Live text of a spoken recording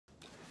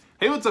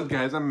Hey, what's up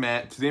guys? I'm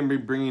Matt. Today I'm going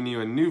to be bringing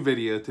you a new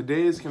video.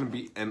 Today is going to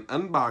be an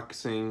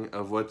unboxing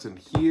of what's in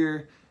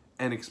here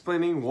and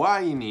explaining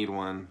why you need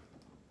one.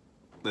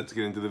 Let's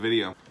get into the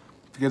video.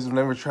 If you guys have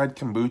never tried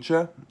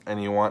kombucha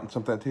and you want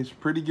something that tastes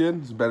pretty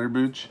good, it's better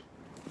booch.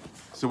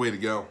 It's the way to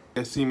go. You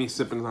guys see me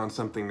sipping on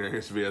something during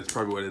this video, that's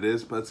probably what it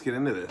is, but let's get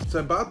into this. So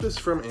I bought this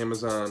from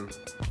Amazon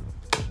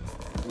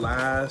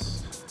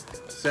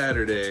last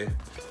Saturday,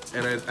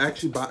 and I'd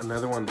actually bought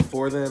another one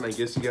before then. I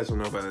guess you guys will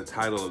know by the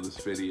title of this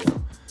video.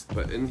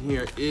 But in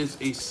here is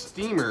a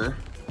steamer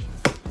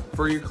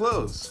for your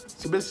clothes.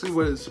 So basically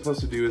what it's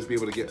supposed to do is be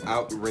able to get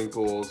out the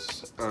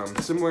wrinkles,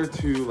 similar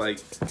to like,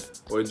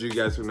 what you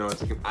guys would know,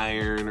 it's like an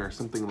iron or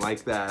something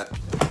like that.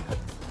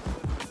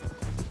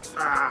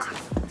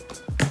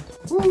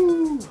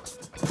 Woo!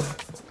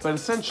 But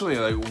essentially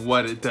like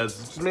what it does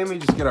is mainly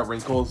just get out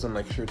wrinkles and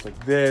like shirts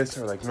like this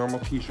or like normal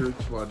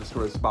t-shirts. Well, I just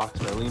wear this box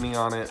by leaning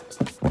on it.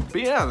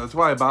 But yeah, that's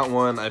why I bought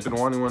one. I've been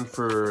wanting one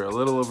for a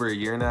little over a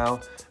year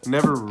now.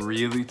 Never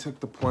really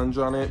took the plunge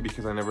on it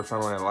because I never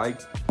found one I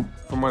liked.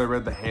 From what I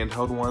read, the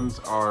handheld ones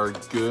are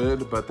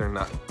good, but they're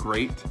not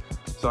great.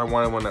 So I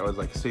wanted one that was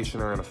like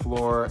stationary on the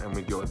floor, and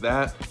we'd go with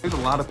that. There's a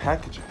lot of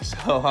packaging,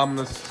 so I'm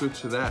gonna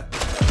switch to that.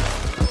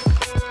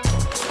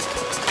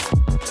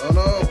 Oh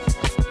no!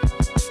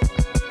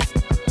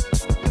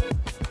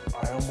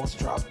 I almost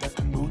dropped the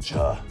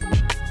kombucha.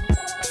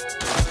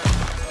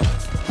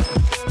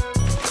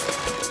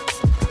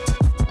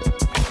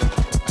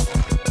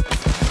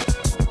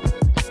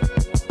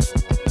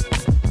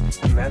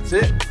 That's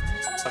it.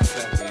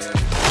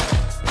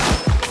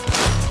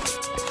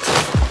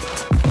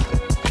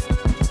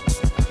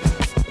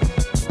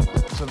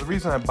 So the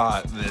reason I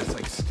bought this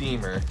like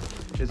steamer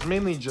is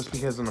mainly just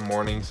because in the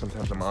morning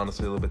sometimes I'm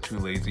honestly a little bit too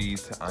lazy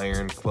to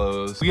iron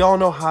clothes. We all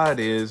know how it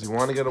is. We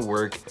want to go to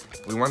work.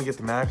 We want to get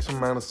the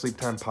maximum amount of sleep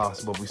time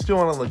possible. We still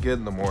want to look good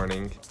in the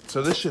morning.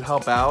 So this should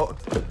help out.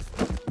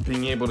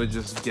 Being able to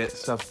just get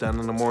stuff done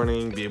in the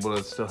morning, be able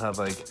to still have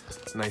like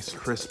nice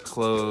crisp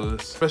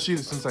clothes, especially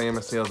since I am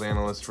a sales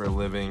analyst for a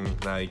living.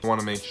 Like, I want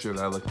to make sure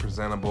that I look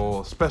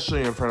presentable,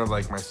 especially in front of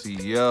like my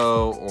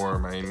CEO or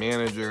my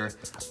manager.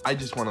 I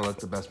just want to look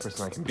the best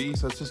person I can be.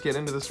 So let's just get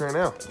into this right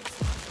now.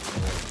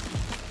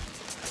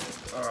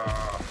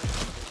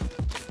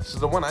 So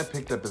the one I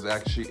picked up is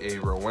actually a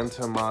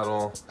Rowenta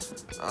model.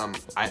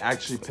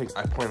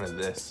 I pointed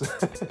this.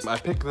 I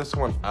picked this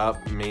one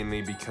up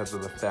mainly because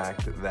of the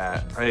fact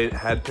that I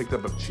had picked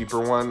up a cheaper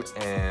one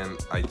and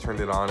I turned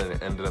it on and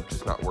it ended up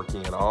just not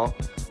working at all.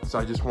 So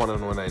I just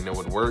wanted one I know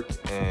would work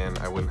and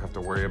I wouldn't have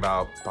to worry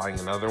about buying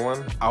another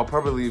one. I'll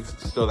probably leave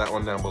still that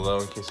one down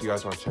below in case you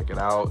guys want to check it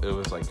out. It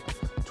was like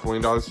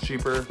 $20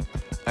 cheaper.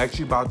 I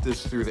actually bought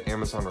this through the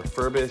Amazon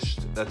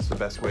refurbished. That's the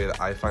best way that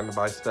I find to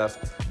buy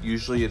stuff.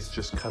 Usually it's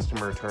just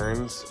customer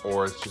returns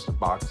or it's just a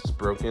box that's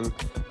broken and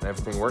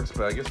everything works,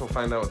 but I guess we'll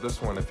find out with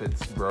this one if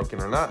it's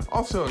broken or not.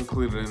 Also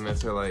included in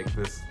this are like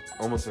this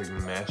almost like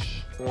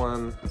mesh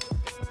one.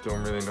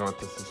 Don't really know what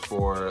this is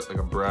for, like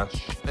a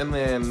brush. And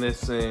then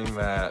this thing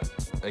that,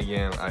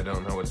 again, I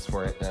don't know what it's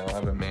for right now. I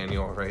have a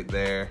manual right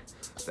there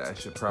that I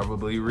should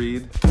probably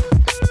read.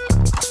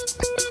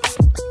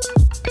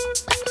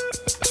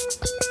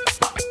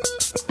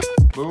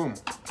 Boom.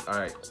 All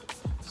right,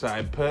 so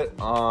I put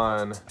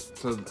on,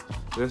 so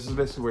this is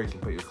basically where you can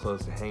put your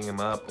clothes to hang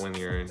them up when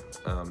you're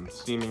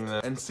steaming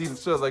them. And see,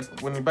 so like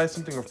when you buy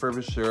something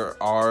refurbished,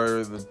 there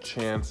are the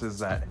chances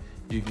that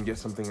you can get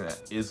something that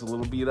is a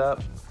little beat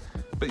up,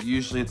 but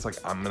usually it's like,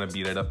 I'm gonna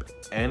beat it up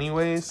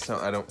anyways, so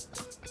I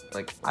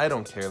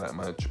don't care that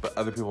much, but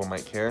other people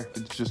might care.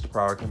 It's just a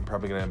product, I'm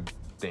probably gonna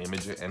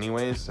damage it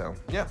anyways, so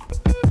yeah.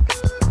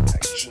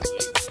 Actually,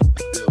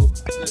 build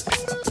this.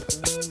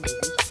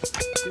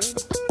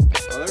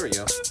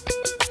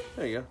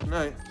 There you go.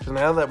 Nice. So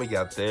now that we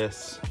got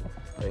this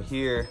right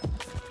here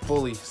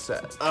fully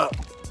set up,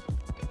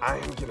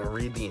 I'm gonna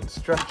read the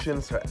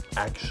instructions so I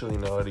actually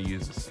know how to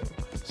use this thing.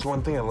 So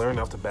one thing I learned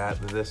off the bat,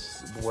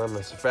 this one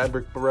is a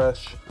fabric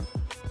brush.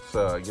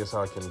 So I guess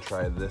I can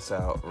try this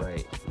out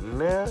right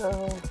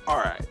now. All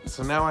right,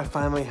 so now I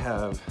finally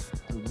have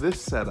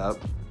this set up.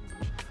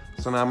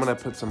 So now I'm gonna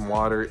put some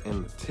water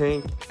in the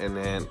tank and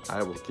then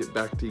I will get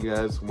back to you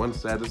guys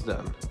once that is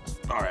done.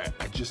 All right,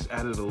 I just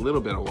added a little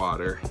bit of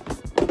water.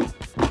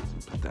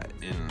 Put that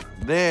in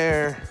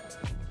there.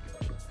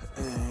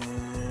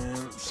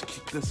 And let's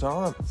kick this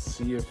on.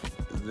 See if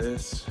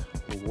this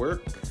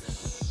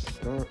works.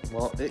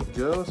 While it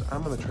goes,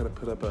 I'm gonna try to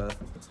put up a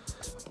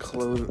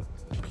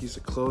piece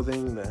of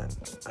clothing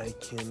that I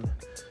can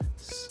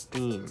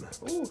steam.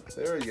 Oh,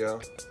 there we go.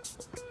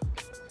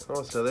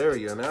 Oh, so there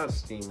we go, now it's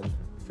steaming.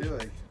 I feel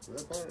like,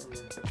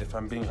 if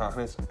I'm being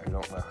honest, I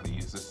don't know how to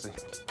use this thing.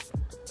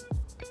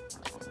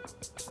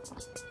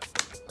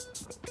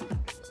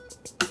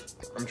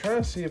 I'm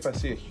trying to see if I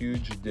see a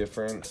huge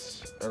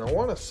difference, and I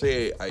want to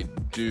say I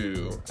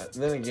do. And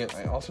then again,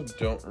 I also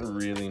don't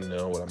really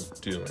know what I'm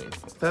doing.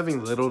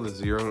 Having little to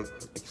zero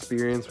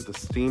experience with the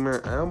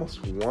steamer, I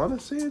almost want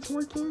to say it's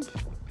working,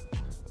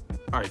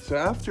 All right, so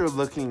after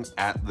looking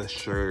at the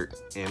shirt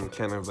and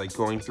kind of like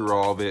going through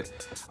all of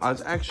it, I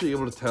was actually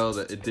able to tell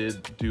that it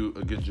did do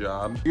a good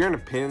job. If you're in a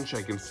pinch,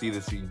 I can see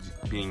this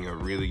being a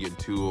really good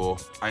tool.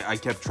 I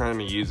kept trying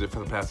to use it for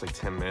the past like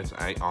 10 minutes.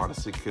 I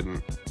honestly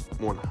couldn't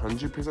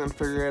 100%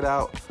 figure it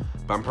out,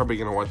 but I'm probably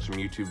gonna watch some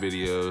YouTube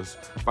videos.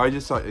 But I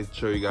just thought I'd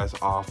show you guys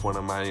off one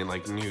of my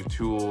like new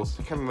tools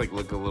to kind of like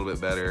look a little bit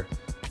better.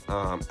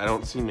 I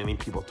don't see many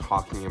people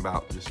talking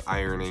about just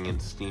ironing and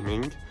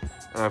steaming.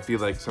 I feel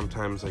like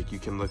sometimes like you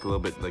can look a little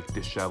bit like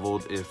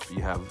disheveled if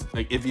you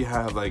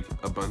have like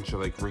a bunch of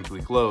like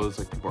wrinkly clothes,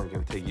 like people aren't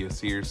gonna take you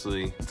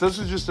seriously. So this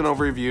is just an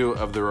overview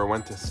of the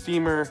Rowenta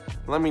steamer.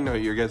 Let me know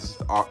what your guys'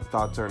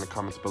 thoughts are in the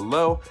comments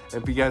below.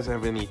 If you guys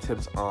have any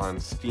tips on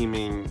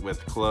steaming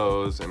with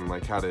clothes and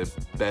like how to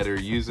better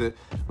use it,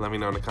 let me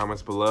know in the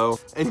comments below.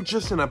 And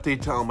just an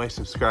update to all my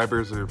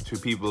subscribers or to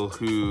people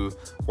who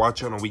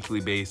watch on a weekly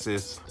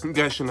basis. You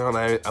guys should know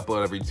that I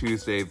upload every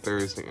Tuesday,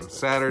 Thursday, and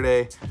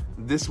Saturday.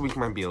 This week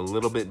might be a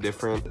little bit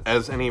different.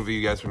 As any of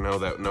you guys know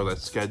that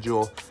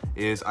schedule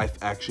is, I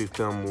actually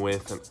film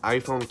with an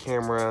iPhone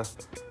camera,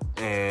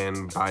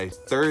 and by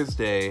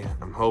Thursday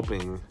I'm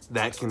hoping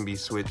that can be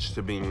switched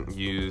to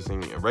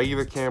using a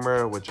regular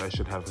camera, which I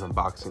should have an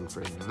unboxing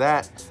for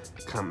that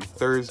come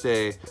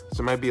Thursday. So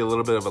it might be a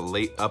little bit of a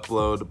late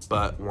upload,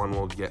 but one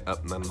will get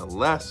up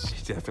nonetheless.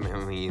 You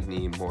definitely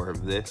need more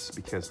of this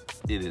because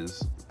it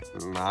is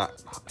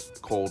not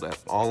cold at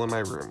all in my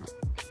room.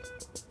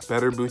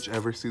 Better Booch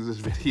ever sees this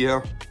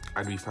video,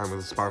 I'd be fine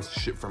with a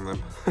sponsorship from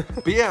them.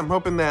 But yeah, I'm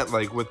hoping that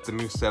like with the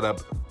new setup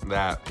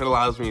that it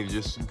allows me to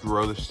just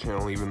grow this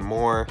channel even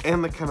more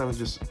and to kind of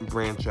just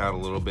branch out a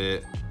little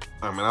bit.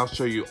 And I'll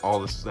show you all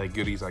the like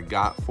goodies I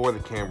got for the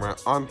camera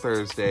on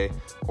Thursday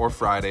or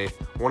Friday,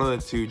 one of the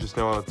two. Just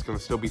know it's gonna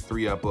still be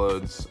 3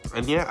 uploads.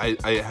 And yeah,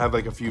 I have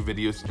like a few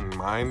videos in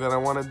mind that I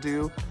want to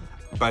do,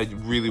 but I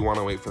really want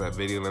to wait for that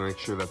video to make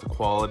sure that the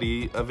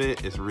quality of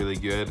it is really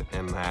good,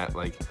 and that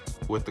like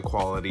with the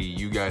quality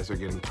you guys are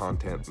getting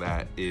content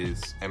that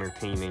is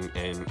entertaining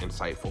and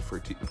insightful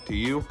to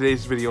you.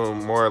 Today's video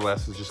more or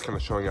less is just kind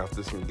of showing off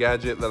this new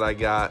gadget that I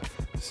got,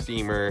 the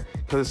steamer,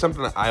 because it's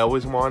something that I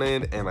always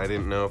wanted and I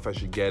didn't know if I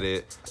should get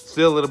it.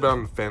 Still a little bit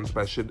on the fence,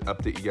 but I should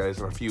update you guys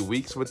in a few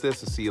weeks with this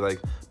to see like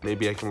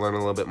maybe I can learn a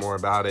little bit more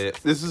about it.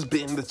 This has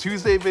been the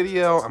Tuesday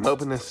video. I'm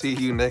hoping to see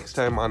you next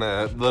time on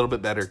a little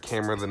bit better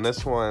camera than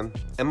this one.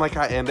 And like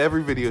I end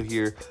every video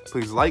here,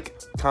 please like,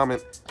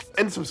 comment,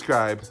 and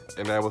subscribe,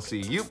 and I will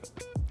see you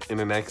in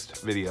the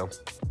next video.